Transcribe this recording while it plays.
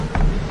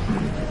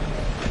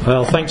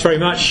Well, thanks very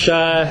much,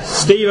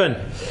 Stephen.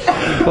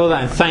 Well,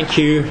 and thank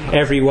you,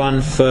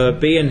 everyone, for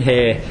being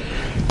here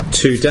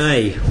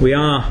today. We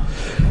are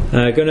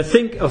going to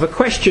think of a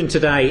question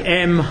today.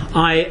 Am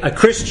I a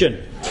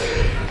Christian?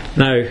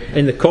 Now,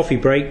 in the coffee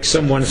break,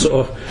 someone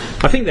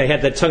I think they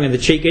had their tongue in the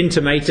cheek,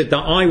 intimated that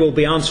I will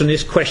be answering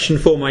this question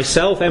for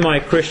myself. Am I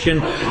a Christian?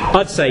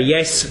 I'd say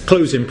yes,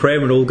 close in prayer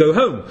and we'll all go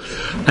home.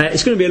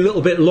 It's going to be a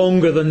little bit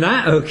longer than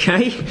that,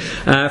 okay?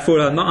 For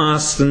I'm not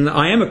asked, and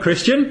I am a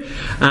Christian.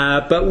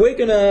 But we're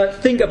going to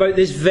think about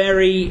this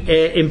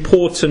very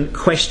important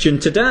question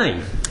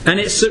today. And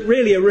it's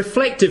really a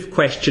reflective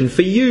question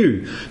for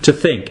you to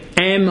think.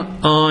 Am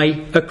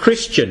I a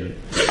Christian?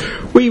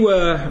 We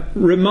were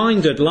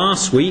reminded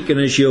last week, and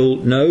as you'll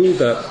know,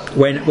 that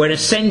when a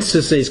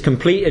census is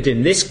completed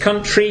in this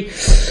country,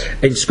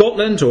 in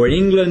Scotland or in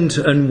England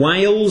and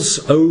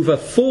Wales, over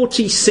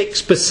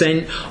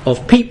 46%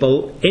 of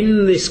people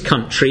in this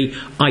country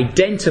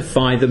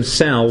identify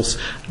themselves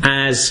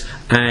as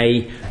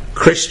a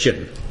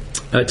Christian.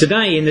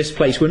 Today in this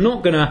place we're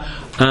not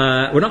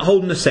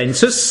holding a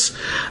census,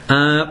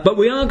 but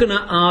we are going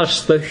to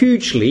ask the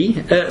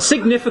hugely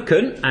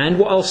significant and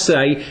what I'll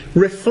say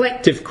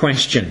reflective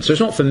question. So it's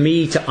not for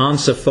me to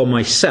answer for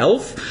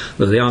myself,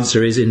 though the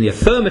answer is in the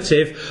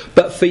affirmative,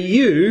 but for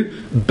you,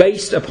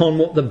 based upon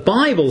what the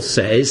Bible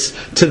says,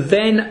 to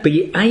then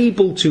be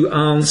able to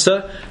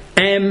answer,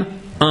 am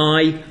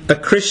I a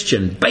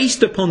Christian?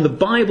 Based upon the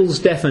Bible's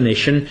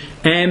definition,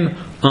 am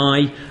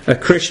I a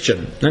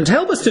Christian? And to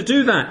help us to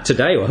do that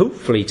today, or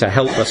hopefully to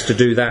help us to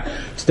do that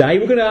today,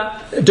 we're going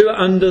to do it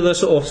under the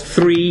sort of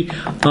three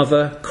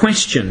other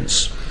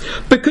questions.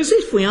 Because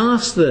if we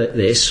ask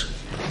this,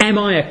 am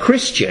I a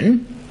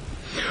Christian?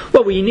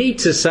 Well, we need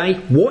to say,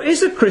 what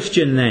is a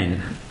Christian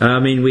then? I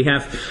mean,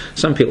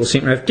 some people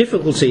seem to have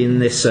difficulty in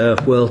this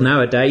world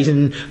nowadays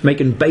in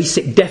making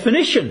basic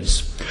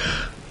definitions.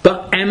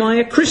 But am I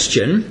a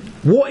Christian?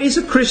 What is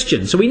a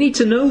Christian? So we need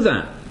to know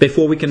that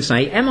before we can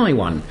say, am I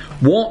one?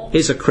 What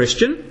is a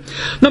Christian?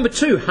 Number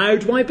two, how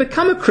do I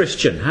become a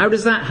Christian? How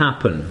does that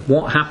happen?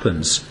 What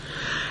happens?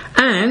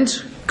 And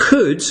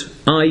could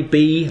I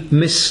be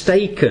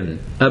mistaken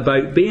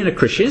about being a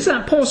Christian? Is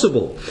that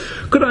possible?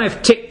 Could I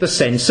have ticked the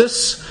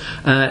census,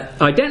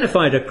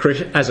 identified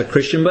as a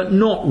Christian, but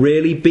not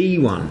really be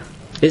one?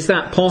 Is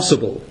that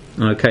possible?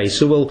 Okay,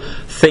 so we'll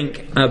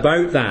think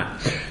about that.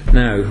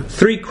 Now,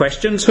 three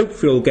questions.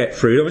 Hopefully we'll get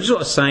through them. I just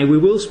want to say we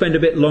will spend a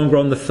bit longer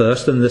on the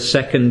first than the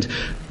second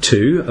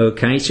two.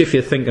 Okay, so if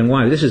you're thinking,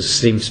 wow,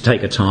 seems to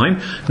take a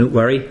time, don't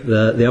worry.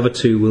 The other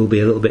two will be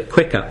a little bit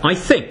quicker, I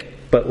think,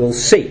 but we'll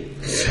see.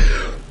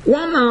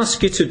 What I'm going to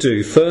ask you to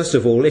do, first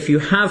of all, if you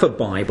have a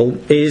Bible,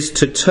 is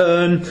to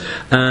turn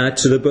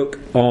to the book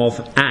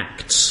of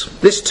Acts.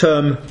 This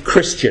term,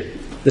 Christian.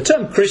 The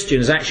term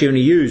Christian is actually only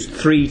used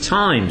 3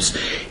 times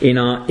in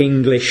our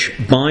English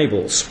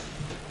Bibles.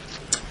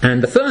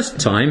 And the first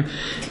time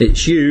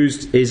it's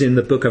used is in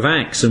the book of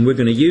Acts, and we're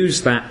going to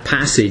use that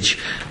passage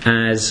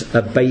as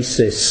a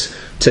basis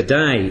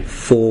today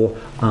for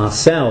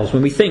ourselves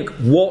when we think,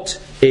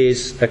 what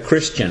is a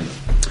Christian?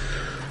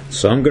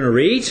 So I'm going to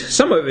read.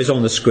 Some of it is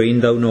on the screen,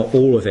 though not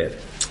all of it.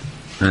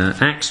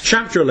 Acts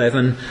chapter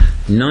 11,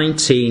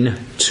 19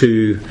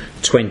 to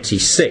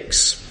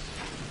 26.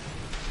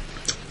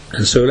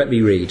 And so let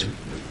me read.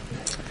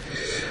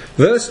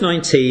 Verse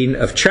 19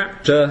 of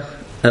chapter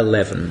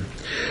 11.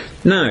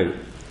 Now,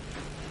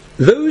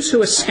 those who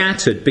were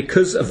scattered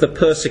because of the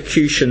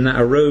persecution that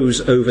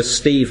arose over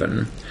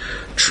Stephen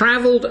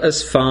travelled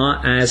as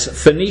far as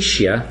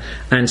Phoenicia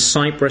and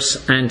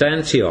Cyprus and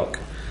Antioch,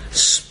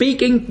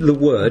 speaking the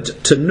word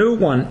to no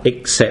one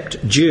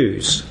except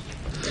Jews.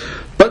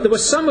 But there were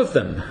some of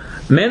them,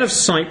 men of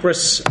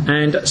Cyprus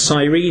and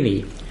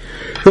Cyrene,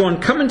 who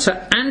on coming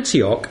to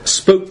Antioch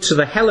spoke to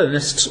the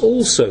Hellenists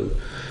also,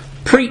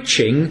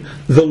 preaching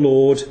the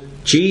Lord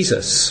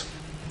Jesus.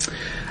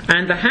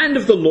 And the hand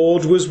of the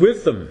Lord was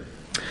with them,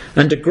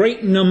 and a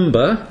great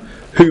number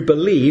who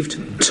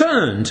believed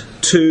turned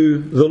to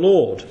the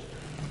Lord.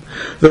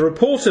 The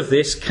report of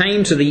this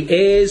came to the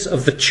ears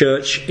of the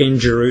church in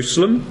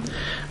Jerusalem,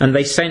 and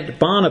they sent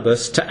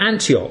Barnabas to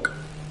Antioch.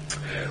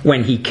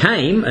 When he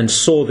came and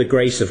saw the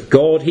grace of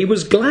God, he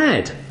was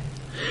glad.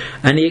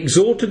 And he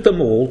exhorted them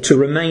all to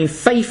remain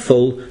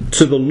faithful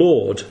to the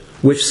Lord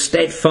with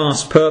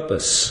steadfast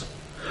purpose.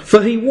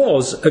 For he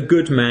was a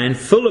good man,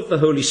 full of the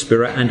Holy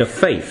Spirit and of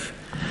faith.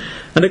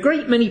 And a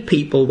great many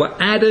people were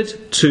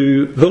added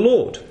to the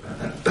Lord.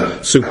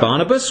 So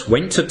Barnabas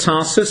went to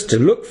Tarsus to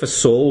look for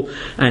Saul,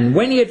 and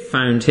when he had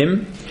found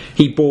him,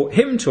 he brought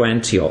him to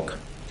Antioch.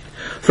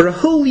 For a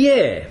whole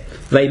year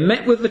they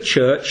met with the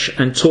church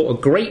and taught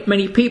a great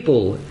many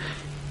people.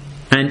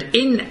 And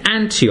in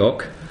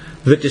Antioch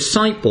the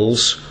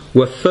disciples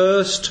were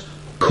first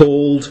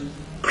called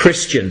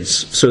Christians.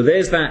 So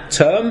there's that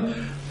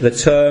term, the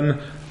term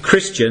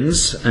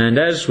Christians, and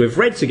as we've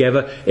read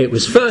together, it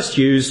was first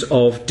used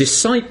of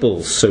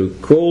disciples,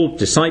 so-called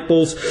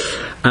disciples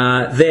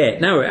there.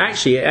 Now, it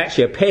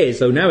actually appears,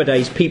 though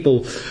nowadays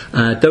people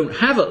don't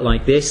have it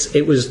like this,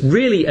 it was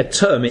really a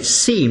term, it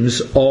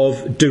seems,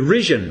 of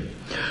derision,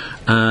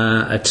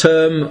 a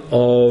term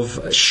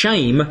of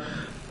shame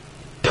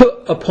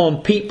put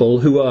upon people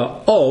who are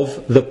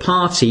of the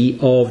party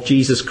of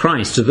Jesus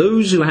Christ. So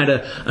those who had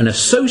an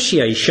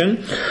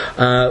association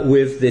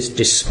with this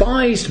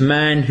despised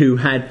man who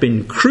had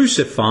been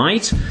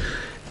crucified,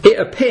 it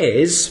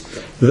appears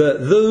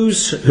that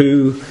those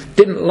who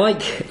didn't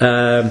like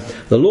the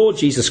Lord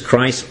Jesus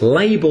Christ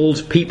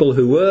labelled people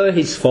who were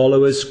his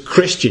followers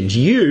Christians.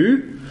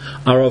 You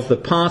are of the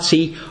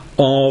party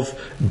of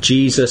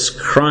Jesus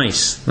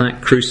Christ,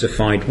 that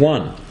crucified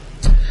one.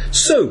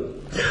 So,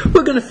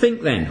 we're going to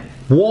think then,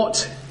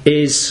 what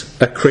is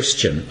a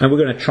Christian? And we're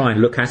going to try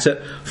and look at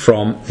it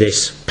from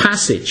this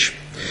passage.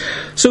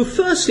 So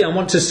firstly, I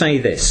want to say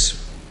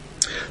this,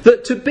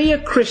 that to be a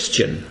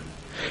Christian,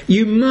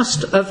 you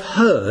must have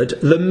heard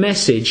the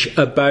message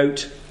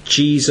about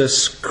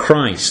Jesus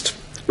Christ.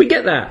 We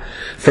get that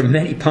from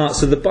many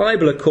parts of the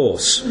Bible, of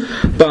course,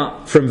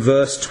 but from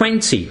verse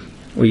 20,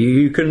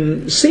 you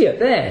can see it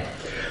there.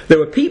 There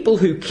were people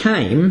who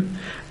came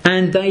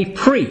and they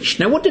preached.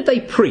 Now, what did they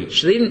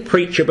preach? They didn't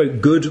preach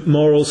about good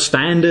moral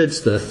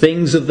standards, the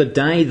things of the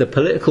day, the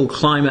political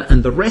climate,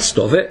 and the rest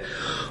of it.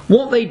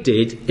 What they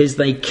did is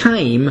they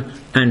came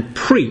and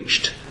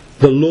preached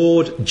the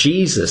Lord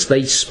Jesus.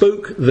 They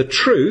spoke the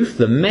truth,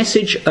 the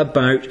message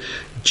about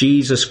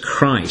Jesus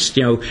Christ.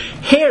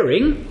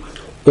 Hearing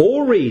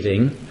or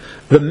reading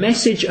the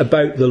message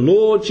about the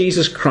Lord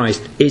Jesus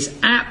Christ is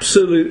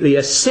absolutely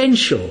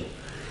essential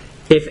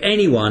if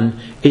anyone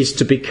is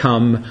to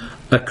become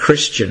a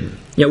Christian.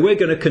 We're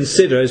going to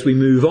consider as we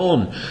move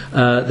on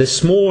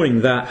this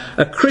morning that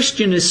a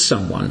Christian is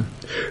someone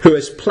who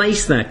has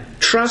placed their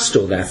trust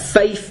or their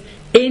faith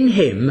in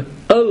him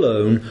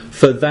alone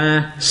for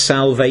their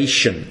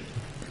salvation.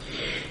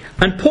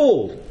 And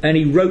Paul, and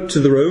he wrote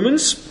to the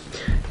Romans,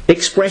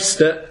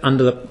 expressed it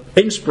under the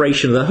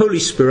inspiration of the Holy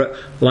Spirit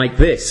like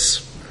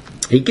this.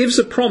 He gives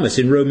a promise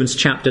in Romans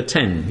chapter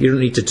 10. You don't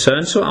need to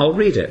turn, so I'll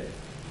read it.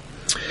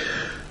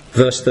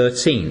 Verse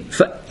 13.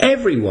 For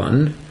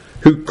everyone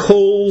who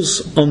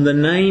calls on the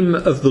name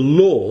of the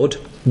Lord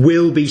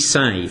will be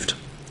saved.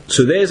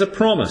 So there's a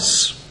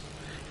promise.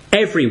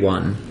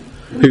 Everyone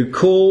who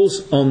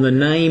calls on the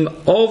name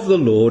of the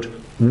Lord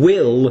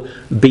will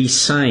be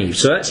saved.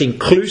 So that's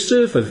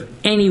inclusive of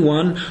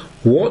anyone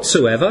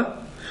whatsoever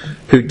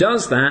who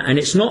does that, and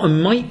it's not a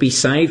might be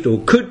saved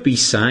or could be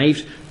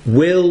saved,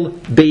 will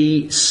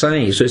be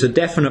saved. So it's a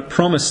definite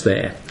promise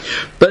there.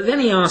 But then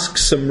he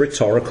asks some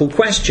rhetorical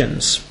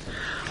questions.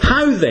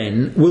 How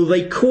then will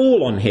they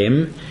call on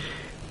him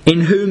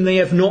in whom they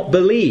have not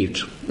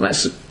believed?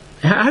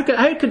 How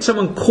could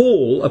someone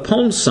call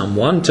upon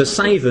someone to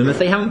save them if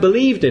they haven't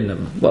believed in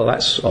them? Well,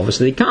 that's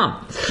obviously they can't.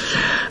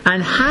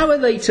 And how are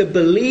they to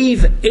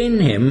believe in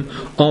him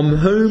on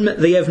whom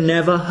they have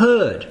never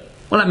heard?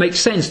 Well, that makes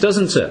sense,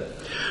 doesn't it?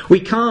 We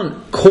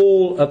can't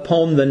call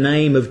upon the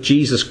name of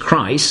Jesus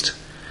Christ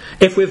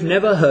if we've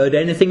never heard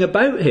anything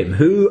about him.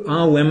 Who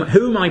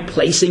am I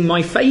placing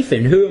my faith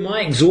in? Who am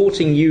I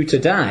exhorting you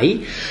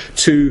today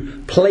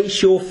to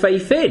place your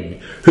faith in?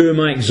 Who am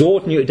I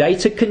exhorting you today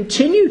to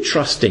continue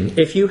trusting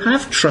if you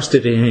have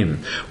trusted in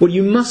him? Well,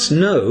 you must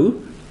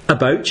know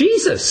about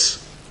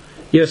Jesus.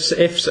 Yes,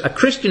 if a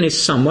Christian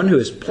is someone who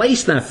has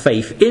placed their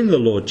faith in the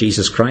Lord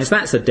Jesus Christ,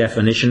 that's the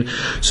definition.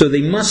 So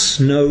they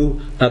must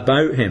know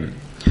about him.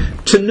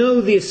 To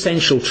know the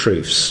essential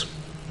truths.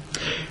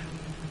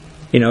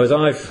 As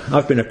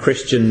I've been a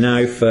Christian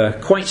now for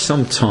quite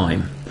some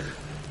time,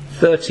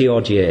 30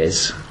 odd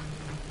years,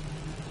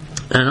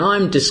 and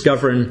I'm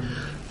discovering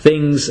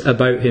things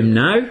about him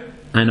now,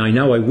 and I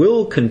know I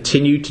will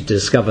continue to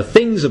discover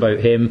things about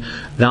him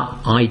that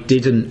I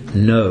didn't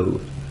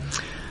know.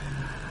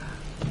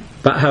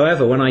 But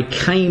however, when I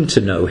came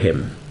to know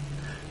him,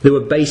 there were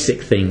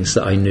basic things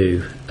that I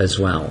knew as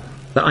well,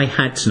 that I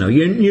had to know.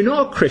 You're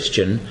not a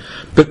Christian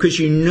because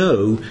you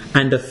know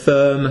and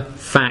affirm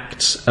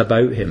facts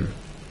about him.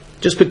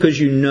 Just because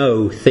you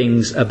know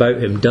things about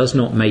him does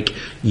not make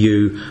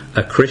you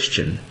a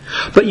Christian.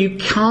 But you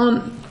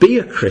can't be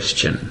a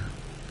Christian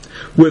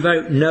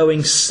without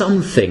knowing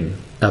something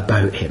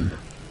about him.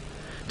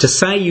 To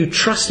say you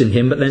trust in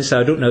him, but then say,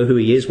 I don't know who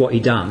he is, what he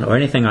done, or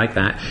anything like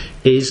that,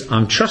 is,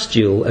 I'm trust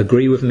you'll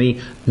agree with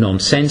me,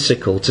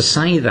 nonsensical to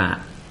say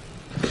that.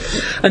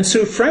 And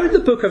so throughout the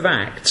book of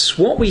Acts,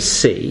 what we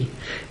see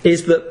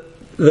is that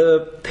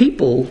the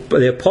people,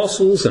 the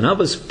apostles and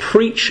others,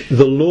 preach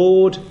the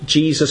Lord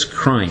Jesus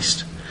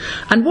Christ.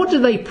 And what do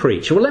they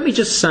preach? Well, let me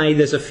just say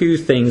there's a few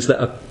things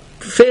that are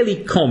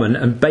fairly common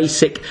and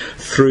basic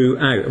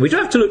throughout. We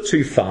don't have to look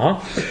too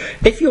far.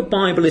 If your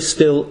Bible is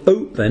still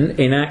open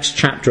in Acts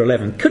chapter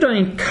 11, could I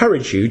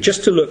encourage you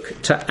just to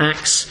look to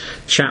Acts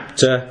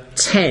chapter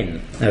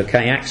 10?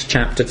 Okay, Acts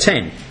chapter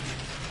 10.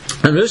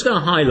 And I'm just going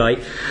to highlight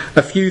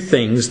a few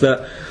things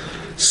that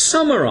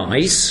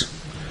summarise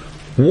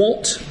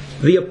what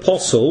the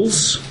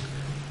apostles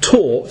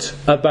taught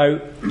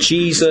about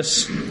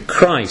Jesus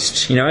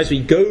Christ. You know, as we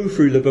go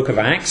through the book of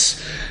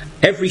Acts,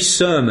 every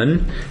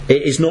sermon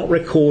is not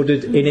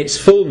recorded in its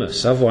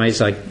fullness. Otherwise,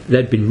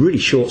 there'd been really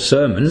short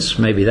sermons.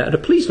 Maybe that would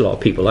have pleased a lot of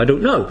people. I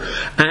don't know.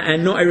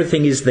 And not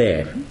everything is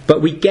there.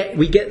 But we get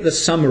the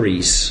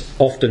summaries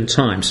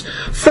oftentimes.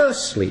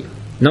 Firstly,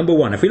 number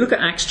one, if we look at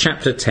Acts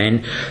chapter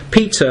 10,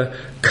 Peter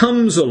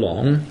comes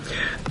along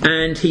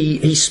and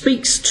he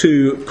speaks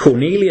to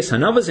Cornelius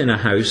and others in the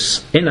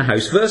house,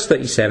 verse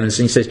 37, and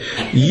he says,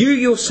 "You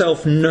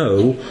yourself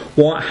know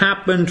what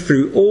happened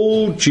through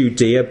all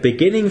Judea,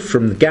 beginning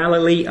from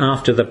Galilee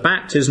after the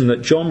baptism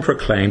that John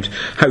proclaimed,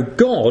 how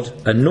God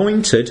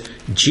anointed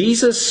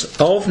Jesus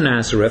of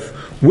Nazareth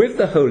with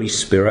the Holy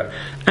Spirit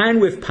and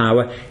with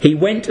power. He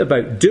went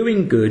about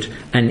doing good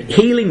and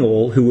healing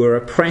all who were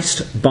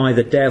oppressed by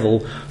the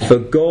devil, for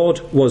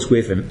God was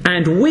with him.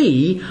 And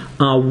we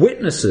are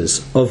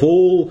witnesses of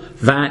all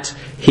that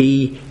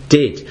he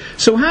did."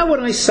 So how would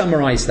I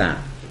summarise that?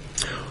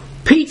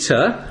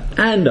 Peter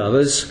and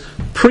others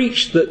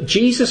preached that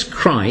Jesus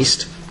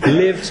Christ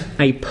lived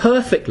a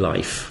perfect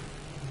life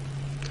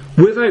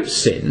without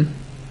sin,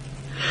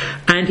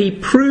 and he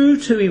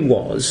proved who he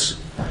was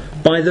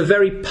by the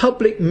very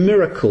public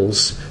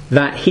miracles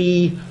that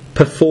he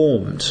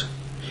performed.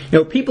 You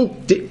know, people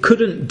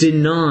couldn't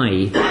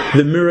deny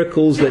the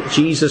miracles that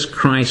Jesus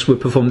Christ would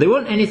perform. There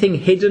weren't anything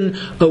hidden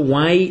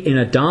away in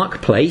a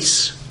dark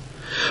place.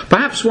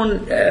 Perhaps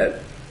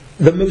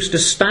the most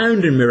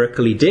astounding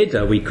miracle he did,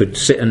 we could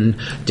sit and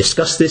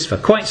discuss this for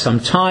quite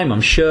some time,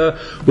 I'm sure,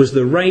 was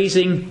the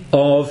raising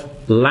of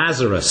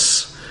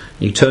Lazarus.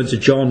 You turn to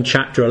John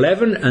chapter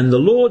 11, and the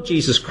Lord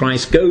Jesus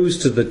Christ goes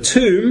to the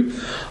tomb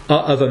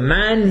of a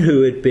man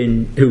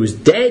who was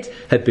dead,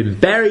 had been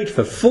buried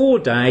for 4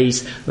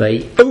 days.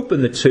 They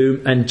open the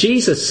tomb, and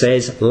Jesus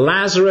says,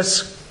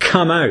 "Lazarus,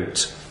 come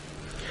out."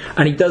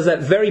 And he does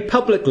that very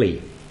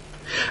publicly.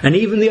 And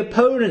even the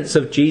opponents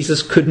of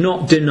Jesus could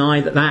not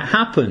deny that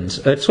happened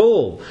at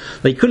all.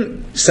 They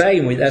couldn't say,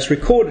 and that's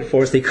recorded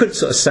for us, they couldn't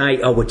sort of say,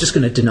 "Oh, we're just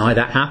going to deny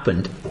that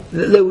happened."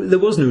 There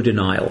was no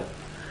denial.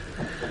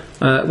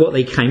 What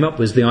they came up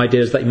with the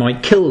idea is that they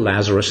might kill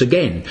Lazarus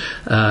again,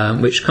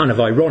 which is kind of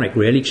ironic,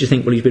 really, because you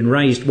think, well, he's been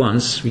raised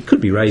once, he could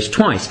be raised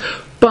twice.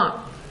 But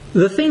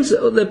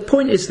the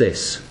point is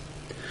this,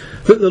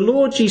 that the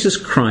Lord Jesus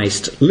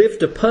Christ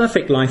lived a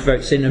perfect life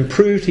without sin and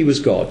proved he was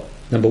God,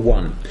 number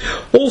one.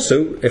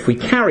 Also, if we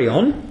carry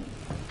on,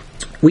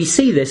 we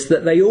see this,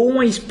 that they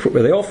always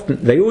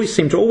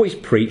seem to always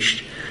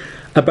preach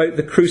about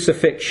the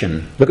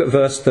crucifixion. Look at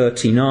verse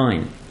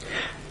 39.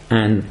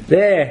 And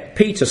there,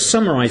 Peter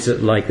summarises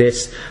it like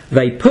this: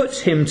 "They put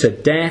him to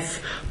death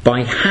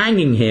by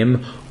hanging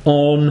him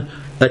on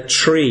a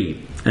tree."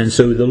 And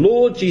so the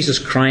Lord Jesus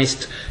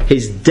Christ,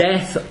 his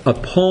death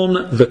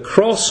upon the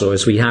cross, or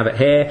as we have it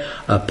here,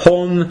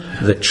 upon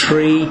the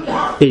tree,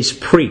 is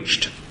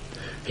preached.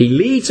 He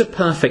leads a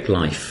perfect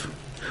life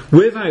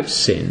without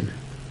sin,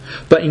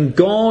 but in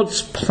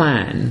God's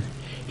plan,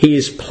 he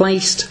is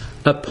placed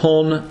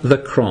upon the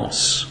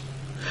cross.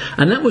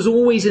 And that was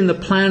always in the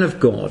plan of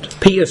God.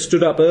 Peter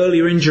stood up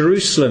earlier in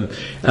Jerusalem.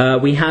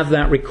 We have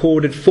that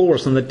recorded for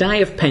us on the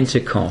day of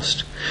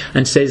Pentecost,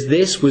 and says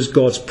this was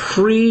God's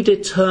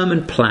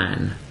predetermined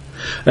plan,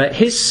 that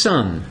his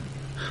Son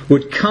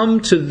would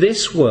come to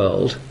this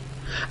world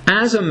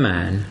as a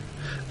man,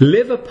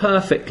 live a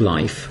perfect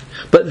life,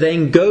 but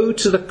then go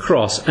to the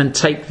cross and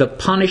take the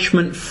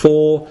punishment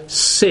for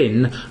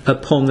sin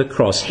upon the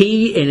cross.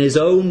 He, in his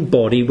own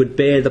body, would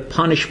bear the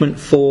punishment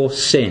for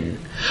sin.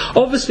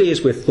 Obviously,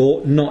 as we've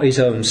thought, not his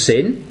own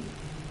sin,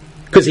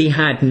 because he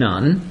had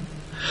none.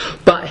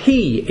 But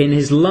he, in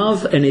his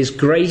love and his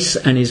grace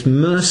and his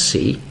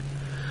mercy,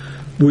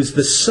 was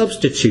the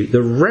substitute,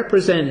 the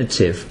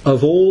representative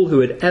of all who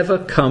had ever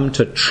come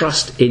to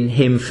trust in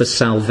him for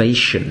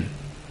salvation.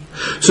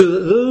 So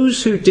that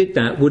those who did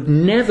that would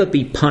never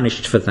be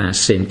punished for their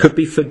sin, could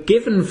be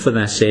forgiven for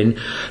their sin,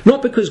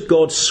 not because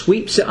God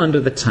sweeps it under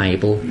the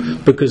table,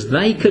 because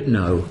they could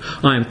know,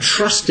 I am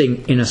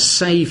trusting in a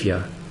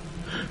Saviour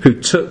who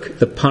took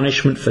the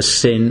punishment for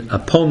sin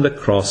upon the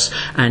cross,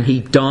 and he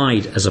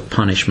died as a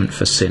punishment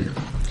for sin.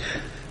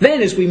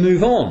 Then as we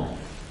move on,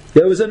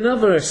 there was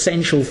another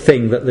essential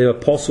thing that the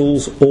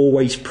apostles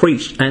always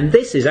preached, and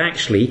this is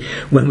actually,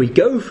 when we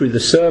go through the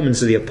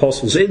sermons of the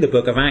apostles in the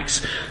book of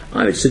Acts,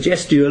 I would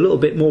suggest to you a little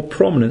bit more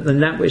prominent than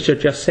that which I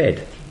just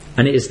said.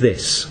 And it is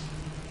this: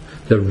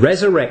 the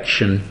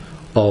resurrection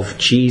of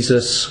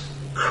Jesus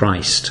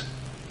Christ.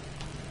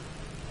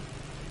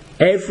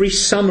 Every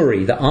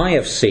summary that I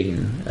have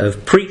seen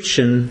of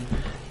preaching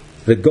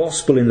the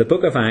gospel in the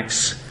book of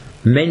Acts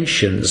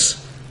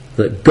mentions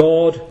that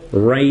God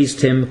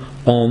raised him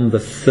on the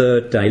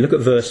third day. Look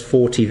at verse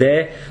 40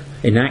 there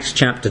in Acts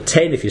chapter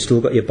 10, if you've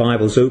still got your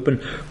Bibles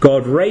open.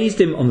 God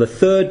raised him on the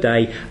third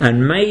day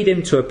and made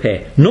him to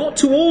appear, not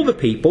to all the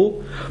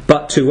people,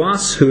 but to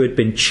us who had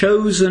been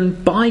chosen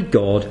by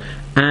God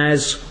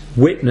as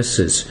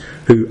witnesses,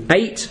 who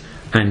ate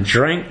and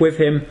drank with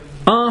him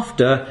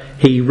after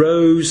he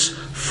rose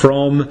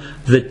from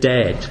the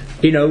dead.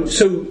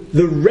 So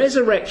the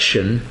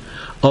resurrection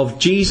of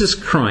Jesus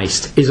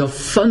Christ is of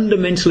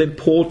fundamental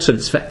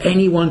importance for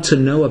anyone to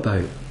know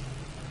about.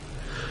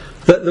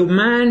 That the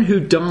man who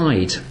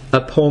died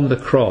upon the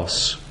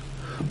cross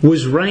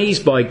was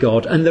raised by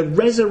God, and the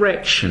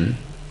resurrection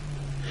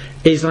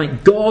is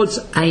like God's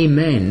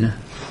amen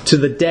to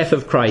the death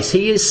of Christ.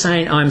 He is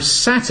saying, I'm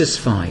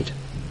satisfied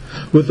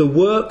with the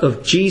work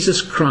of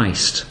Jesus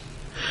Christ,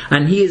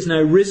 and he is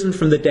now risen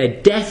from the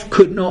dead. Death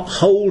could not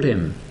hold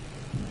him.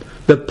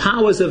 The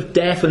powers of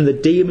death and the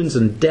demons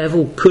and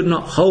devil could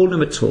not hold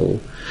him at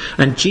all.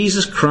 And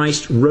Jesus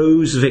Christ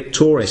rose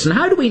victorious. And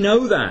how do we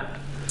know that?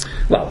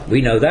 Well,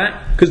 we know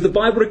that because the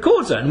Bible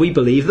records that, and we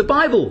believe the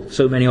Bible,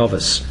 so many of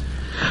us.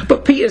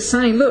 But Peter's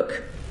saying,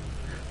 look,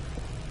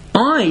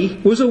 I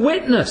was a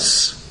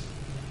witness.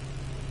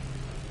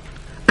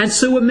 And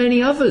so were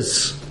many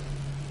others.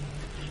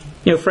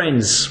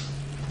 Friends,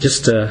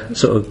 just to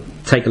sort of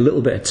take a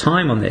little bit of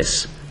time on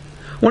this,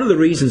 one of the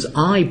reasons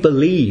I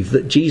believe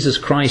that Jesus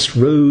Christ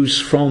rose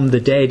from the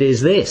dead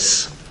is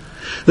this: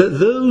 that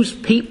those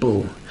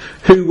people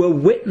who were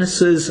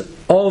witnesses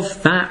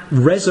of that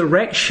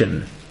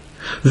resurrection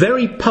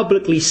very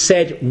publicly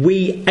said,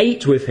 we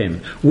ate with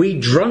him, we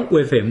drank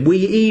with him, we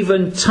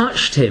even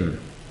touched him.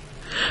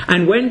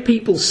 And when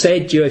people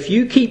said, if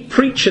you keep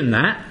preaching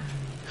that,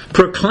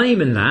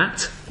 proclaiming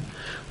that,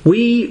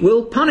 we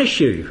will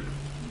punish you.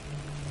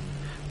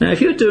 Now,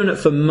 if you're doing it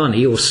for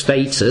money or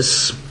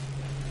status,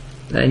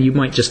 then you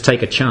might just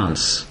take a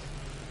chance.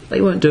 They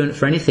weren't doing it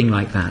for anything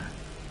like that.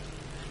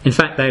 In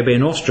fact, they were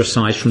being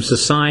ostracised from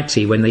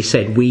society when they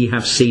said, we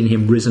have seen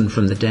him risen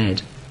from the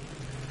dead.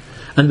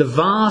 And the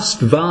vast,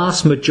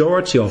 vast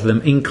majority of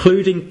them,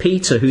 including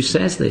Peter, who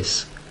says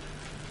this,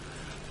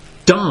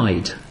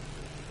 died,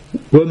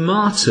 were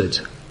martyred,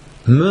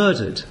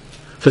 murdered,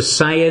 for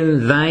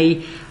saying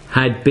they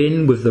had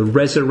been with the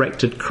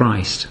resurrected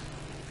Christ.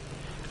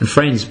 And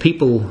friends,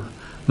 people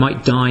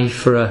might die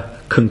for a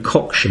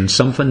concoction,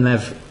 something they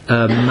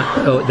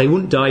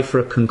wouldn't die for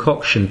a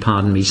concoction,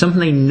 something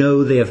they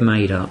know they have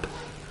made up.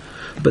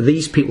 But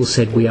these people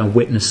said, we are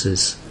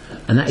witnesses.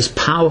 And that is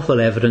powerful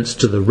evidence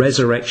to the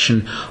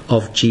resurrection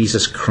of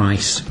Jesus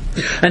Christ.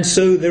 And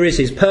so there is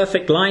his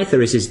perfect life,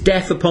 there is his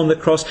death upon the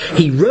cross.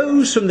 He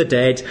rose from the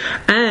dead,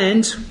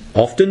 and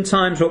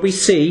oftentimes what we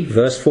see,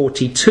 verse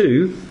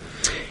 42,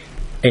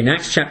 in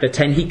Acts chapter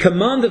 10, he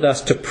commanded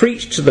us to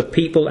preach to the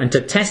people and to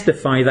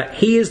testify that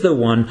he is the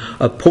one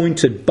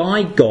appointed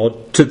by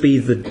God to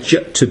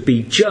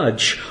be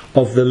judge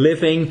of the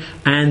living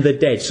and the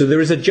dead. So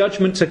there is a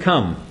judgment to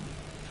come.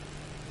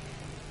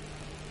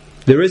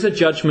 There is a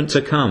judgment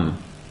to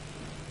come.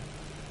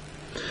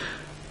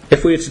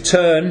 If we were to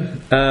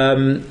turn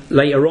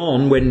later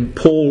on, when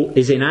Paul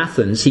is in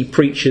Athens, he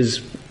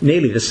preaches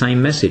nearly the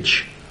same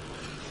message.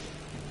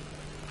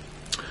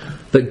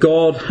 That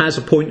God has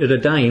appointed a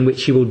day in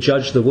which he will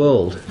judge the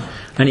world.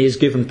 And he has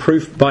given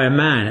proof by a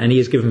man, and he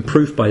has given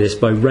proof by this,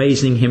 by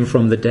raising him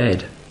from the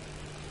dead.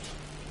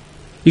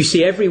 You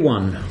see,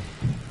 everyone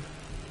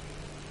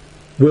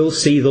will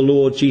see the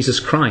Lord Jesus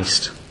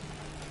Christ.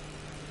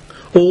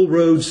 All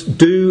roads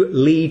do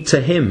lead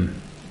to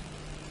him.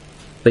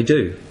 They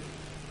do.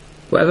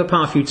 Whatever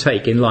path you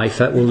take in life,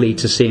 that will lead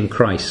to seeing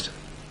Christ.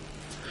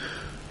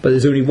 But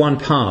there's only one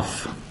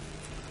path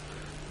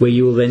where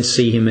you will then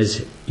see him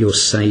as your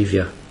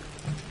Saviour.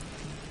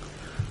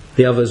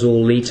 The others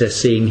all lead to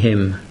seeing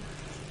him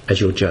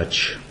as your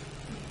judge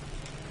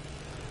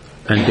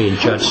and being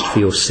judged for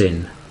your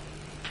sin.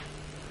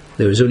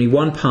 There is only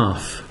one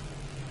path,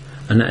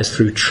 and that is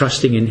through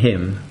trusting in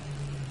him,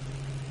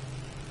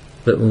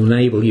 that will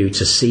enable you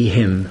to see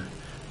him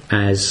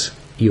as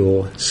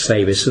your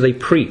Saviour. So they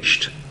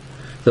preached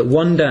that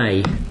one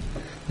day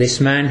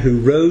this man who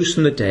rose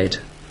from the dead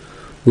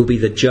will be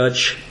the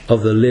judge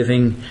of the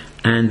living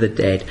and the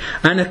dead.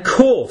 And of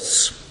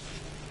course,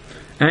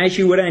 as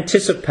you would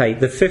anticipate,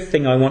 the fifth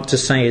thing I want to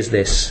say is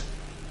this.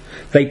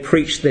 They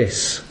preached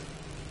this,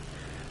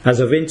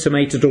 as I've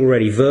intimated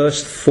already,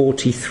 verse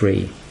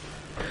 43.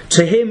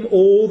 To him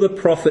all the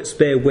prophets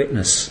bear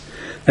witness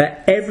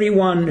that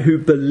everyone who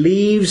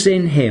believes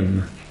in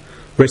him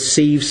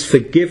receives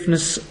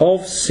forgiveness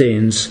of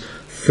sins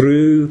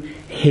through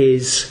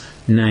his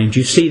name. Do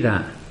you see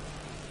that?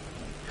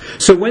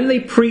 So when they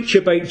preach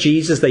about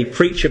Jesus, they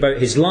preach about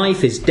his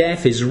life, his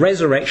death, his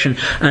resurrection,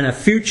 and a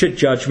future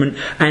judgment,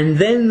 and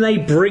then they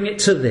bring it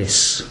to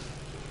this.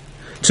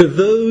 To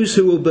those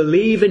who will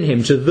believe in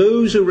him, to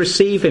those who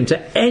receive him,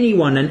 to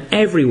anyone and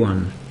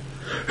everyone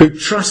who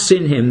trusts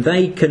in him,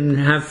 they can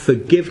have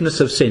forgiveness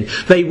of sin.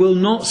 They will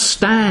not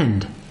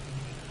stand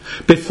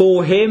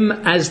before him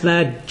as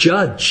their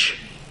judge,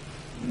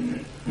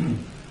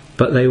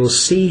 but they will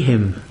see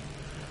him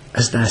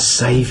as their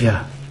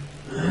Saviour.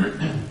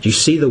 Do you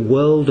see the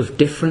world of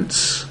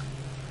difference?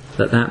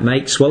 that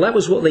makes? Well, that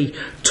was what they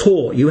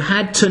taught. You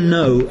had to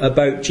know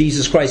about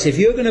Jesus Christ. If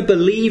you're going to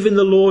believe in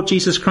the Lord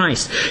Jesus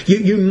Christ,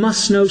 you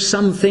must know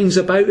some things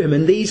about him,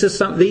 and these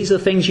are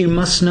things you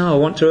must know. I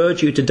want to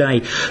urge you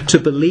today to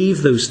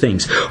believe those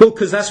things. Well,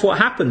 because that's what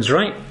happens,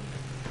 right?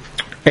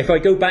 If I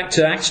go back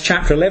to Acts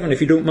chapter 11, if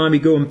you don't mind me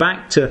going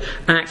back to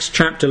Acts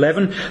chapter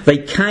 11, they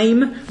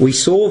came, we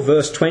saw,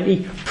 verse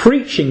 20,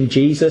 preaching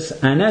Jesus,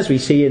 and as we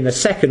see in the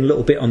second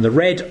little bit on the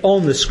red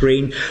on the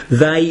screen,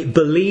 they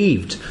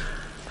believed.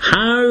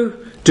 How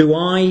do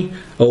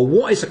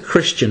what is a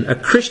Christian? A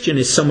Christian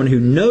is someone who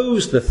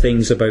knows the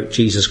things about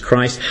Jesus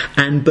Christ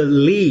and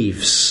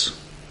believes.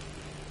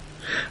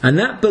 And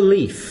that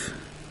belief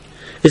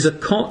is a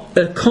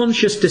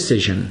conscious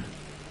decision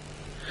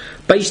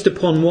based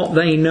upon what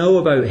they know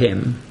about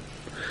him.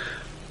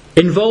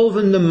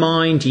 Involving the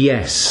mind,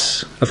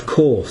 yes, of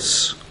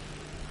course,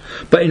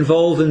 but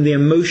involving the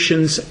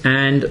emotions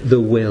and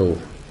the will.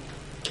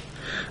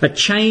 A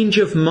change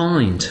of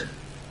mind.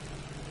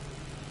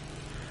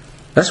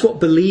 That's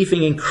what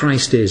believing in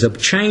Christ is. A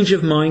change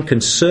of mind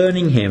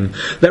concerning him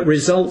that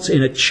results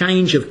in a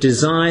change of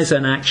desires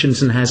and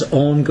actions and has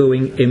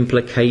ongoing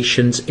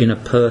implications in a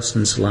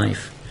person's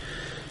life.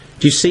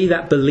 Do you see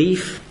that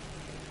belief?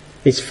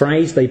 It's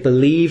phrased, they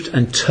believed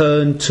and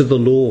turned to the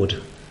Lord.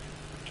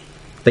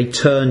 They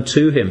turned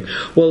to him.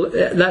 Well,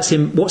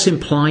 what's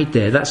implied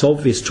there? That's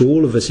obvious to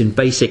all of us in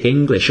basic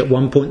English. At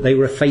one point they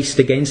were faced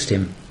against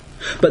him.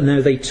 But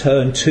now they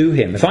turn to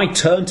him. If I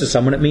turn to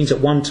someone, it means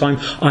at one time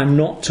I'm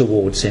not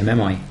towards him, am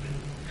I?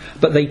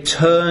 But they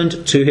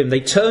turned to him.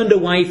 They turned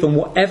away from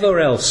whatever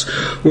else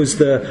was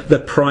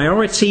the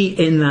priority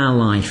in their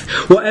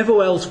life.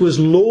 Whatever else was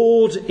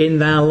Lord in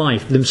their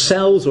life,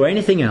 themselves or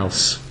anything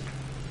else.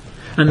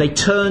 And they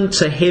turned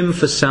to him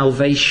for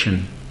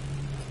salvation.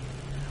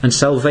 And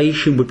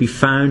salvation would be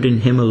found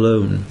in him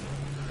alone.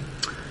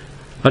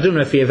 I don't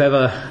know if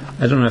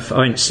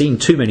I haven't seen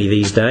too many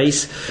these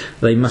days.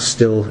 They must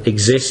still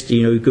exist.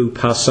 You go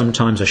past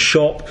sometimes a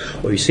shop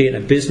or you see it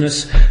in a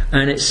business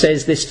and it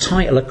says this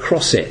title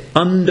across it,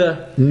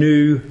 under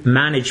new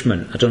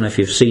management. I don't know if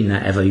you've seen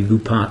that ever. You go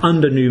past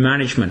under new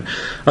management.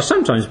 I've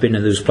sometimes been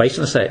in those places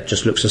and I say it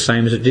just looks the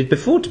same as it did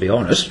before, to be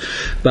honest.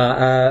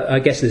 But I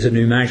guess there's a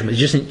new management. It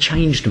just hasn't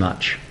changed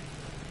much.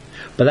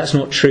 But that's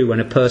not true when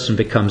a person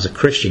becomes a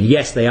Christian.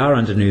 Yes, they are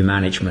under new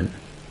management.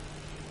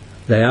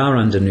 They are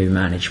under new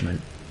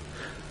management.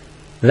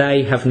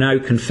 They have now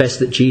confessed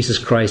that Jesus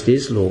Christ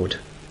is Lord.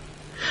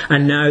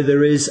 And now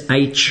there is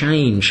a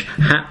change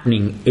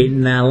happening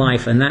in their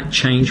life, and that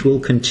change will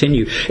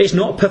continue. It's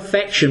not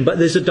perfection, but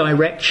there's a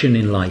direction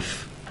in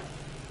life.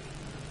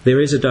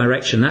 There is a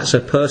direction. That's a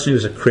person who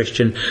is a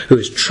Christian, who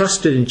has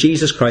trusted in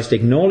Jesus Christ,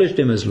 acknowledged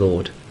him as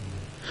Lord.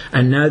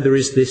 And now there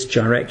is this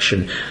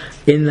direction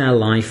in their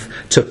life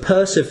to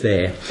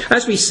persevere.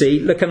 As we see,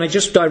 look, can I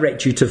just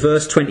direct you to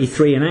verse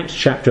 23 in Acts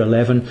chapter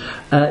 11,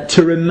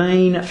 to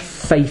remain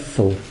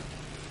faithful,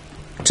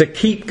 to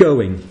keep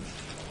going.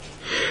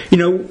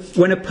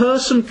 When a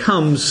person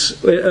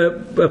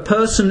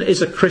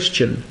is a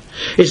Christian,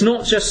 it's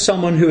not just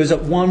someone who has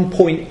at one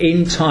point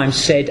in time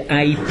said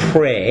a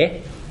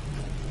prayer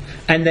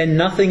and then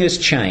nothing has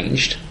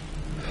changed,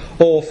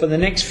 or for the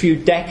next few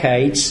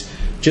decades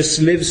just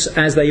lives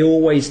as they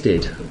always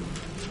did.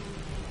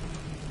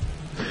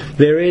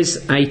 There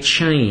is a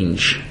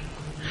change.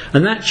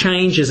 And that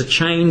change is a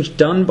change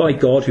done by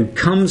God who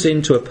comes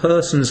into the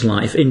person's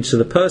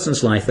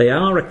life. They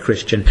are a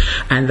Christian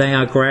and they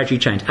are gradually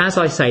changed. As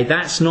I say,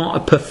 that's not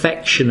a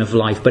perfection of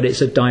life, but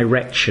it's a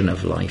direction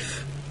of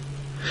life.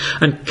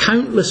 And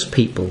countless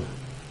people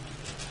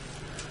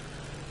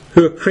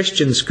who are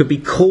Christians could be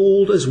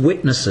called as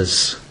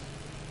witnesses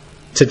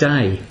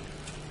today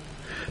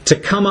to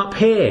come up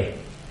here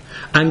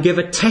and give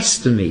a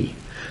testimony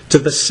to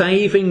the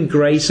saving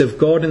grace of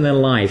God in their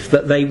life,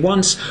 that they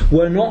once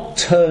were not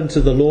turned to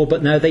the Lord,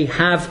 but now they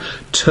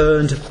have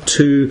turned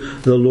to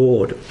the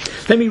Lord.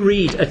 Let me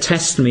read a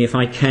testimony, if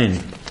I can,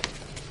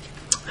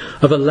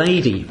 of a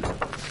lady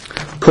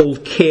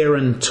called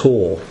Karen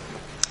Torr.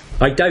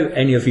 I doubt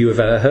any of you have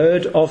ever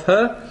heard of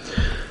her,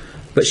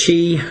 but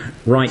she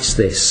writes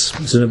this.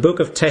 It's in a book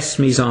of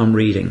testimonies I'm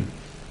reading.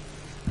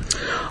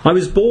 I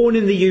was born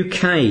in the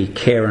UK,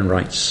 Karen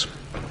writes,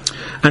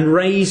 and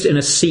raised in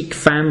a Sikh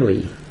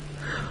family.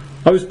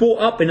 I was brought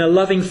up in a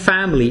loving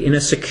family in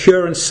a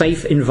secure and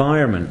safe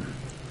environment.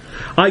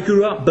 I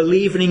grew up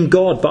believing in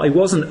God, but I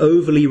wasn't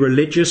overly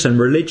religious, and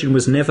religion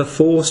was never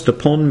forced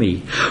upon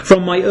me.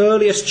 From my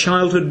earliest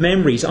childhood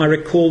memories, I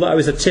recall that I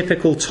was a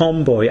typical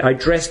tomboy. I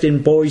dressed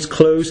in boys'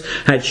 clothes,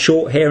 had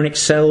short hair and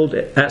excelled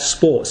at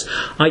sports.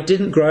 I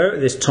didn't grow out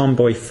of this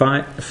tomboy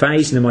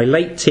phase, and in my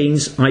late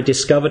teens I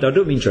discovered, I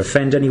don't mean to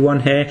offend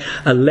anyone here,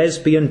 a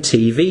lesbian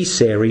TV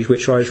series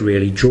which I was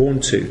really drawn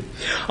to.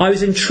 I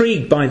was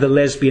intrigued by the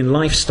lesbian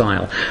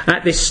lifestyle.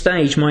 At this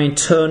stage my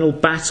internal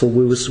battle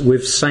was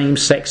with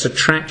same-sex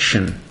attraction.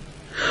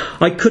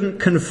 I couldn't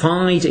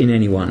confide in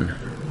anyone.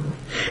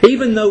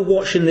 Even though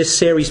watching this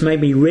series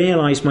made me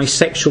realise my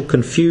sexual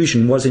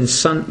confusion was in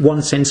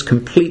one sense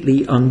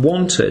completely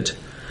unwanted,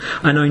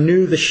 and I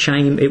knew the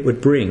shame it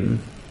would bring,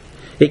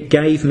 it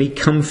gave me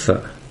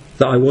comfort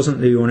that I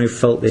wasn't the one who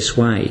felt this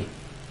way.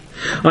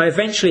 I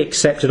eventually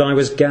accepted I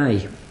was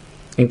gay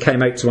and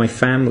came out to my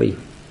family.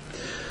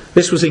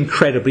 This was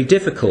incredibly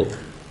difficult,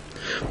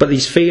 but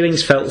these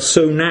feelings felt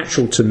so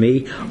natural to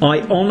me.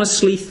 I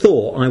honestly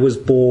thought I was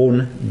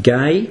born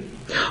gay.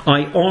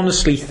 I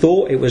honestly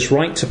thought it was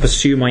right to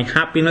pursue my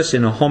happiness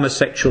in a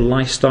homosexual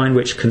lifestyle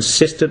which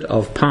consisted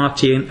of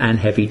partying and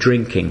heavy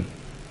drinking.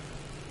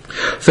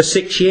 For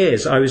 6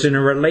 years I was in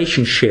a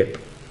relationship.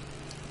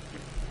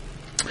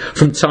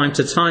 From time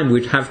to time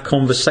we'd have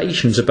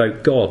conversations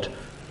about God,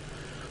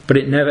 but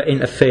it never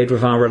interfered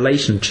with our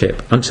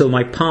relationship until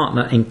my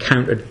partner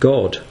encountered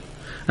God,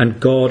 and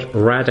God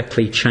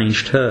radically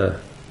changed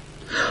her.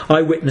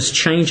 I witnessed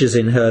changes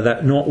in her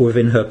that not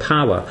within her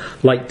power,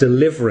 like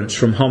deliverance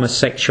from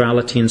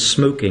homosexuality and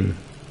smoking.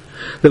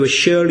 There was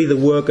surely the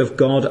work of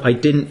God.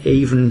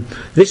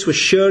 This was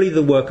surely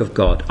the work of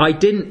God. I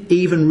didn't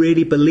even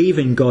really believe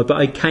in God, but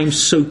I became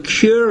so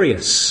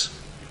curious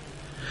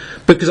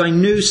because I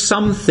knew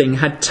something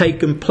had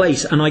taken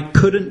place and I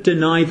couldn't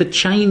deny the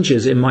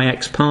changes in my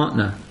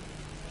ex-partner.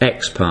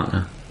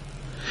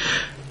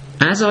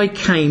 As I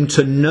came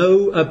to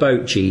know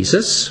about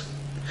Jesus,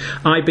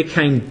 I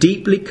became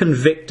deeply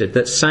convicted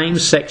that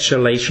same-sex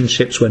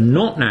relationships were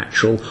not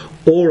natural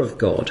or of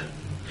God.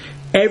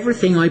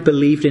 Everything I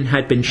believed in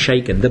had been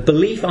shaken. The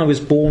belief I was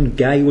born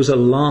gay was a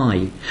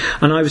lie,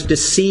 and I was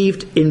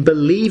deceived in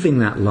believing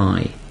that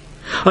lie.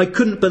 I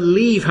couldn't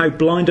believe how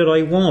blinded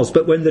I was,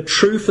 but when the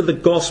truth of the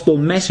gospel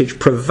message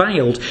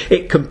prevailed,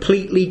 it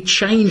completely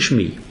changed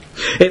me.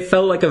 It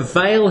felt like a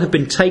veil had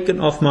been taken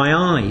off my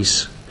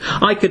eyes.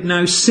 I could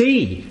now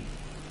see.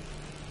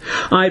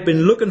 I had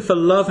been looking for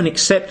love and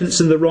acceptance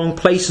in the wrong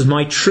places.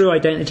 My true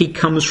identity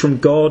comes from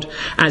God,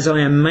 as I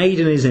am made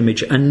in His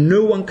image, and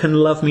no one can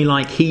love me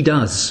like He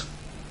does.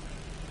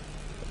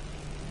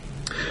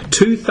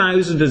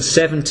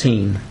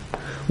 2017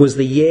 was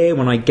the year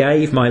when I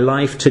gave my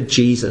life to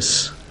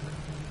Jesus.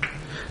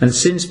 And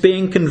since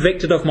being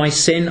convicted of my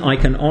sin, I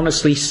can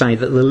honestly say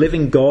that the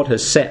living God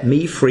has set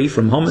me free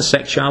from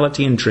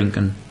homosexuality and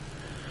drinking.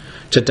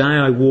 Today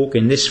I walk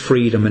in this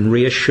freedom and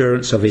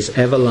reassurance of His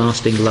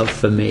everlasting love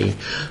for me.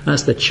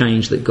 That's the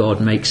change that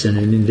God makes in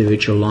an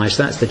individual life.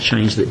 That's the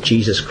change that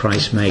Jesus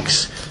Christ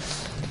makes.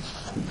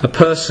 A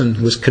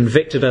person was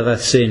convicted of their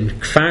sin,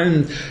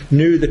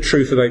 knew the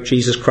truth about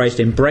Jesus Christ,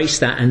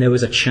 embraced that, and there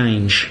was a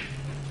change.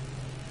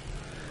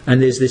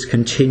 And there's this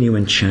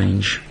continuing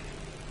change.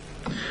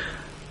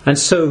 And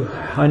so,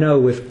 I know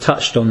we've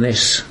touched on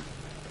this,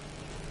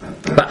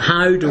 but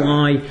how do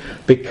I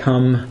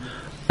become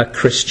a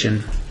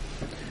Christian?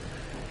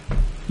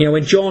 You know,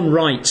 when John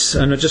writes,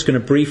 and I'm just going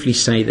to briefly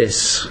say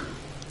this,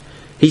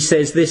 he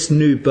says this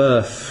new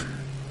birth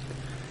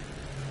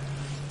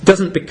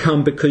doesn't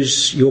become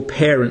because your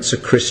parents are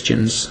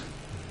Christians.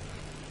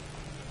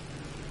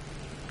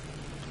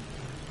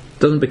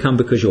 Doesn't become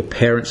because your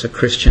parents are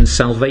Christians.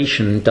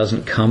 Salvation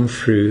doesn't come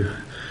through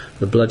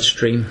the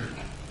bloodstream.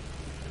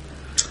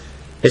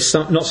 It's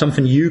not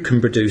something you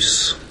can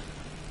produce.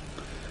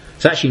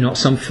 It's actually not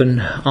something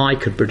I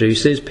could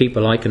produce. There's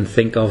people I can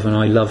think of and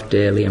I love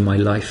dearly in my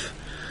life.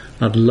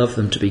 I'd love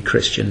them to be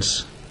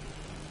Christians.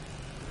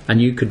 And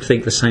you could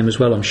think the same as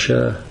well, I'm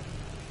sure.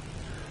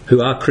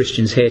 Who are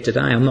Christians here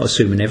today. I'm not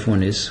assuming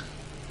everyone is.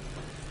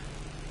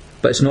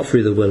 But it's not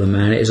through the will of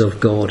man, it is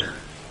of God.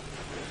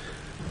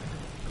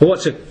 I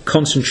want to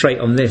concentrate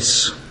on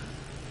this.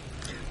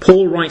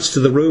 Paul writes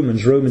to the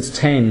Romans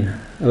 10,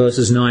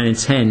 verses 9 and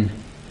 10.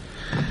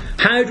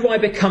 How do I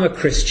become a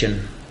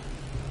Christian?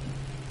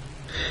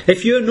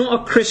 If you're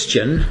not a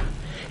Christian,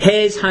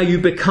 here's how you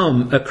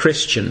become a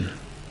Christian.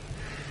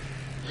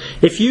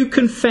 If you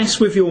confess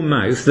with your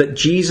mouth that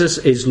Jesus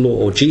is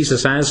Lord,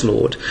 Jesus as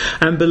Lord,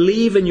 and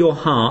believe in your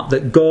heart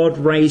that God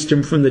raised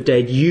Him from the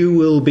dead, you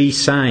will be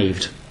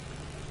saved.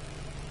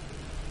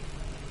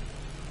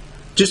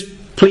 Just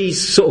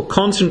please sort of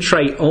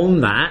concentrate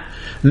on that,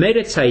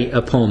 meditate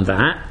upon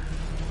that.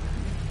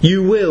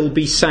 You will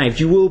be saved.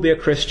 You will be a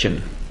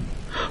Christian.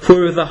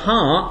 For with the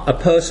heart a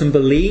person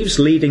believes,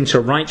 leading to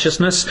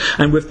righteousness,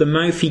 and with the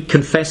mouth he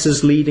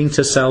confesses, leading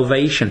to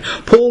salvation.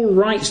 Paul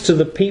writes to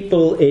the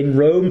people in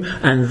Rome,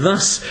 and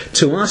thus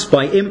to us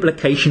by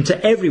implication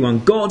to everyone.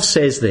 God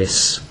says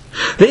this.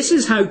 This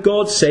is how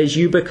God says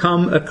you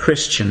become a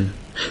Christian.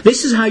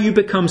 This is how you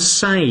become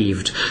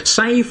saved.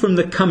 Saved from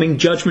the coming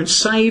judgment.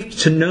 Saved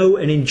to know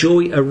and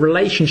enjoy a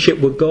relationship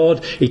with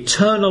God.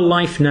 Eternal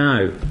life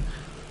now.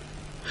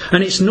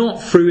 And it's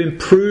not through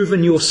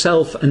improving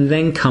yourself and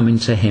then coming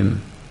to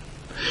Him.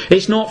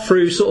 It's not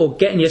through sort of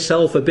getting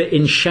yourself a bit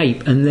in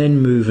shape and then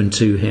moving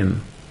to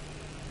Him.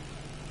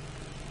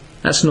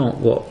 That's not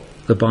what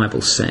the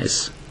Bible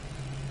says.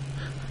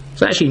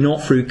 It's actually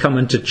not through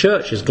coming to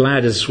church, as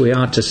glad as we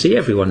are to see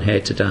everyone here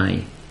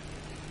today.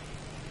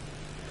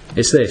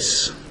 It's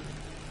this.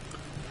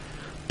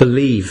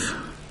 Believe.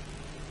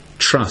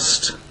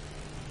 Trust.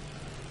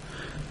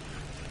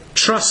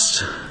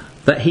 Trust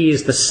that He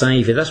is the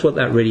Saviour. That's what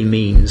that really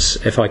means,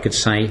 if I could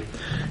say.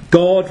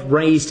 God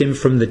raised him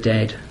from the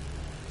dead.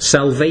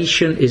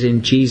 Salvation is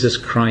in Jesus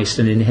Christ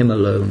and in him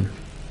alone.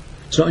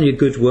 It's not in your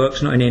good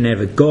works, not in any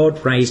other.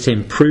 God raised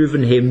him,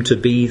 proven him to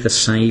be the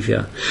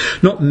Saviour.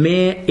 Not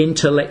mere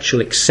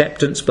intellectual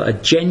acceptance, but a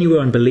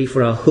genuine belief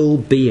for our whole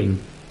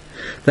being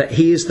that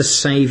he is the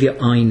Saviour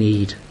I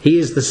need. He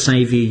is the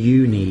Saviour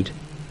you need.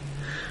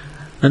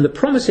 And the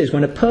promise is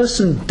when a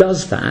person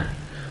does that,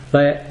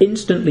 they are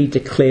instantly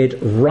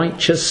declared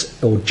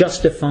righteous or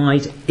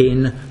justified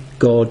in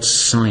God's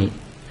sight.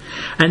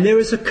 And there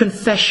is a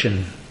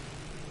confession.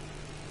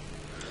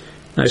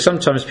 Now,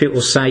 sometimes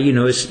people say,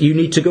 you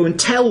need to go and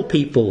tell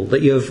people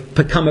that you've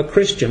become a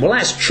Christian. Well,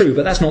 that's true,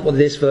 but that's not what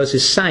this verse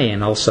is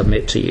saying, I'll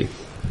submit to you.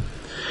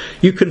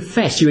 You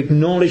confess, you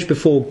acknowledge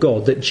before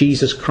God that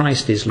Jesus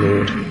Christ is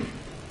Lord.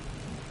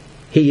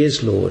 He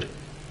is Lord.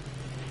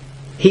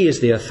 He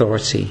is the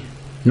authority,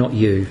 not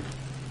you.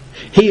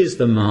 He is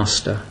the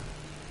master,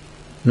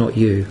 not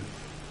you.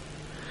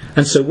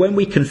 And so when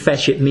we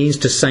confess, it means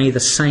to say the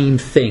same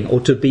thing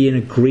or to be in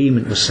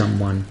agreement with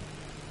someone.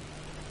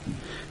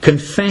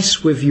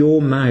 Confess with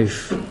your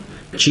mouth,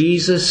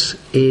 Jesus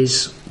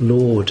is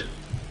Lord.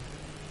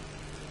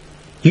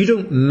 You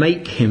don't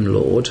make him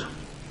Lord.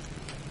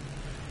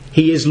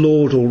 He is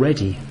Lord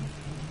already.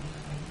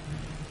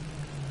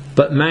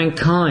 But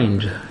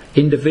mankind,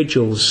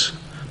 individuals,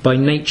 by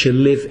nature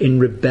live in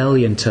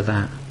rebellion to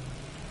that.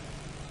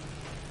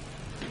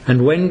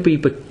 And when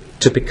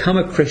to become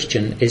a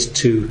Christian is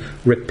to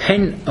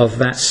repent of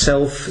that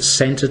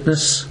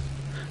self-centeredness,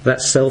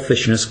 that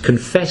selfishness,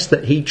 confess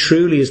that he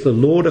truly is the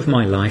Lord of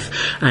my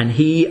life and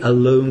he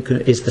alone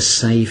is the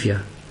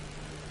Saviour.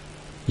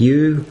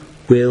 You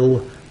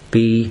will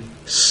be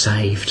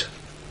saved.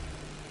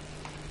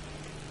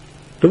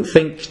 Don't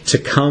think to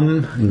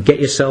come and get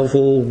yourself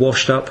all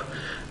washed up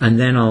and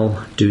then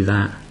I'll do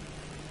that.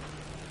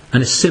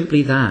 And it's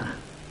simply that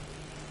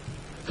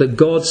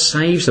God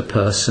saves a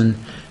person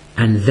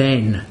and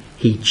then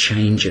he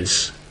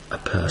changes a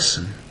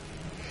person.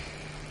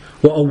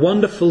 What a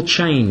wonderful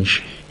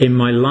change in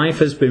my life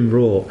has been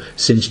wrought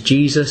since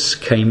Jesus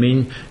came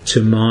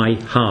into my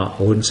heart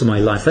or into my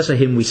life. That's a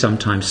hymn we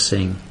sometimes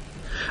sing.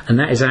 And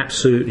that is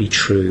absolutely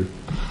true.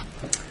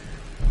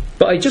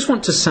 But I just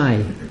want to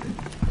say,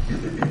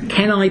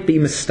 can I be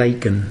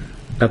mistaken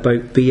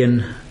about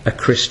being a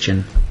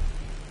Christian?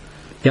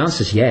 The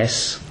answer is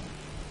yes.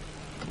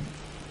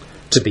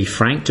 To be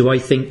frank, do I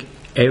think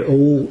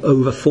all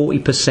over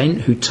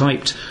 40% who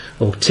typed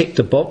or ticked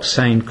a box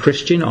saying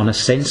Christian on a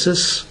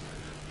census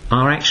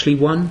are actually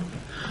one?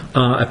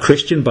 A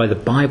Christian by the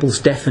Bible's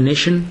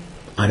definition?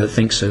 I don't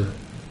think so.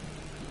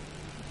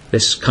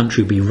 This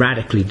country would be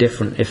radically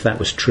different if that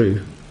was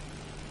true.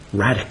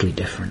 Radically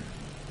different.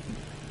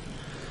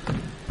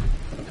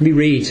 Let me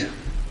read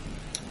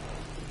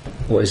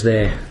what is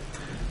there.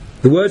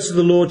 The words of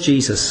the Lord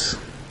Jesus.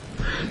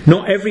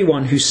 Not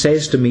everyone who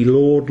says to me,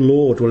 Lord,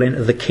 Lord, will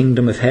enter the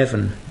kingdom of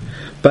heaven,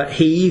 but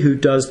he who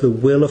does the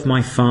will of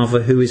my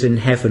Father who is in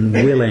heaven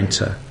will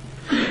enter.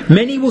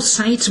 Many will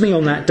say to me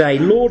on that day,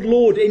 Lord,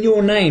 Lord, in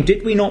your name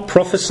did we not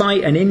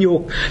prophesy, and in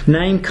your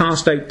name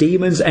cast out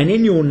demons, and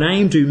in your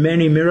name do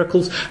many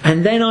miracles?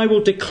 And then I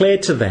will declare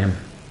to them,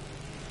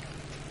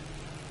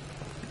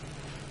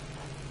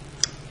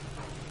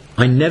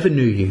 I never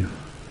knew you.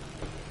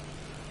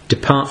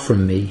 Depart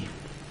from me,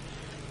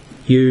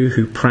 you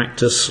who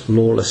practice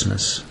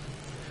lawlessness.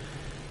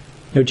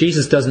 Now,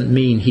 Jesus doesn't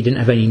mean he didn't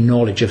have any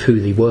knowledge of who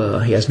they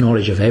were. He has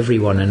knowledge of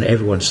everyone and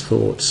everyone's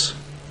thoughts.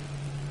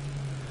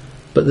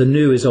 But the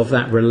new is of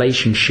that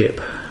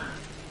relationship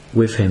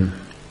with him.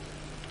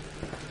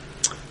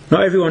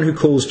 Not everyone who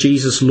calls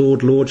Jesus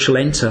Lord, Lord shall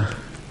enter.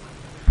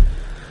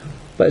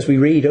 But as we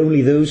read,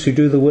 only those who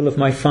do the will of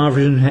my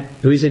Father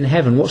who is in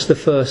heaven. What's the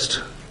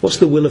first? What's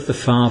the will of the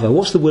Father?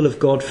 What's the will of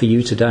God for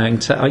you today? I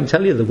can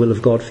tell you the will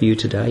of God for you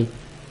today.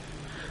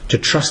 To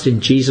trust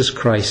in Jesus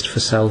Christ for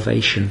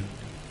salvation.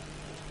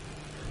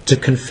 To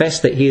confess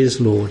that he is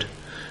Lord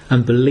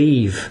and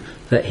believe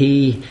that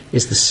he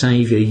is the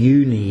Saviour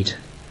you need.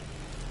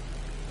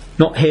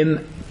 Not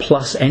him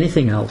plus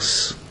anything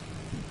else.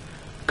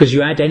 Because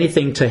you add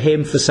anything to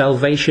him for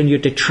salvation, you're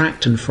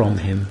detracting from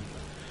him.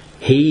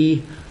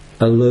 He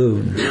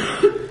alone.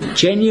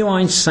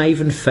 Genuine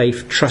saving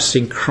faith,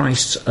 trusting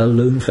Christ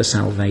alone for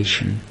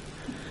salvation.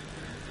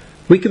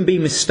 We can be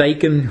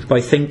mistaken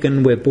by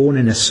thinking we're born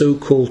in a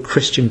so-called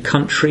Christian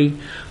country,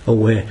 or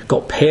we've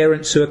got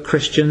parents who are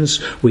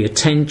Christians, we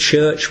attend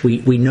church,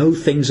 we know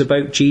things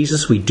about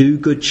Jesus, we do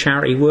good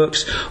charity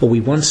works, or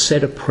we once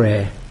said a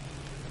prayer.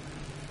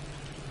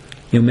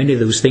 Many of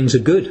those things are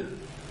good,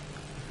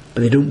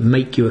 but they don't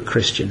make you a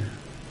Christian.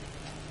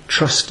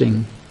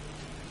 Trusting,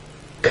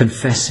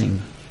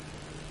 confessing,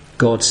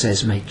 God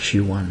says makes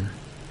you one.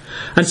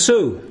 And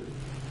so,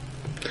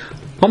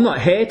 I'm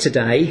not here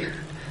today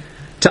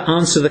to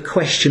answer the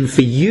question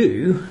for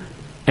you,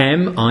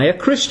 am I a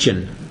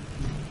Christian?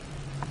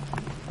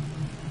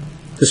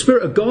 The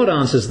Spirit of God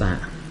answers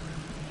that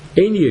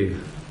in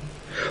you.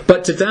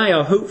 But today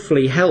I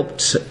hopefully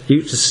helped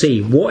you to see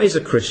what is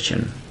a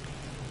Christian.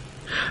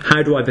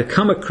 How do I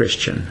become a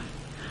Christian?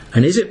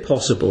 And is it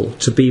possible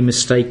to be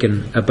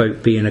mistaken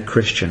about being a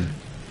Christian?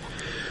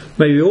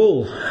 May we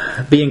all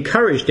be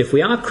encouraged, if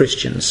we are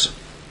Christians,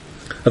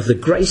 of the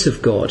grace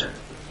of God.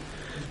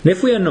 And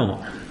if we are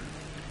not,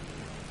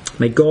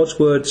 may God's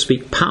word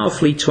speak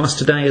powerfully to us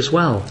today as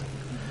well,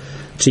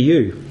 to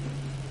you.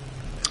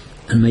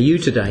 And may you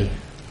today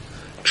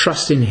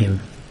trust in him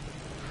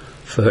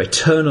for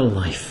eternal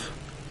life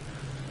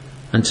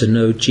and to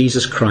know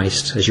Jesus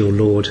Christ as your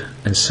Lord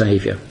and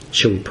Saviour.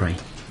 Shall we pray?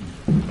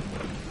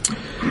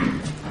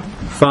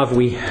 Father,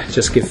 we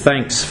just give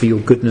thanks for your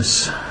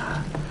goodness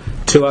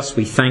to us.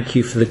 We thank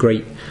you for the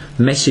great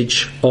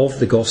message of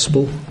the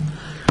gospel.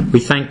 We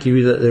thank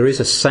you that there is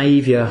a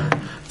Saviour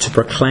to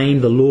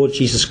proclaim, the Lord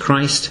Jesus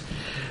Christ,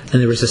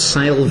 and there is a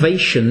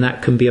salvation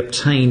that can be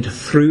obtained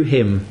through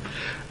him,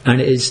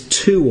 and it is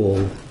to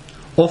all,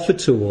 offered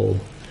to all,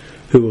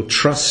 who will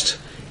trust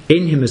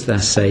in him as their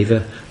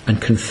Saviour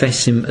and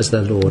confess him as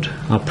their Lord.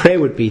 Our prayer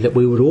would be that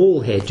we would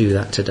all here do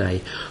that today,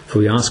 for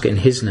we ask it in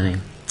his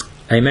name.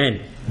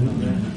 Amen. Amen.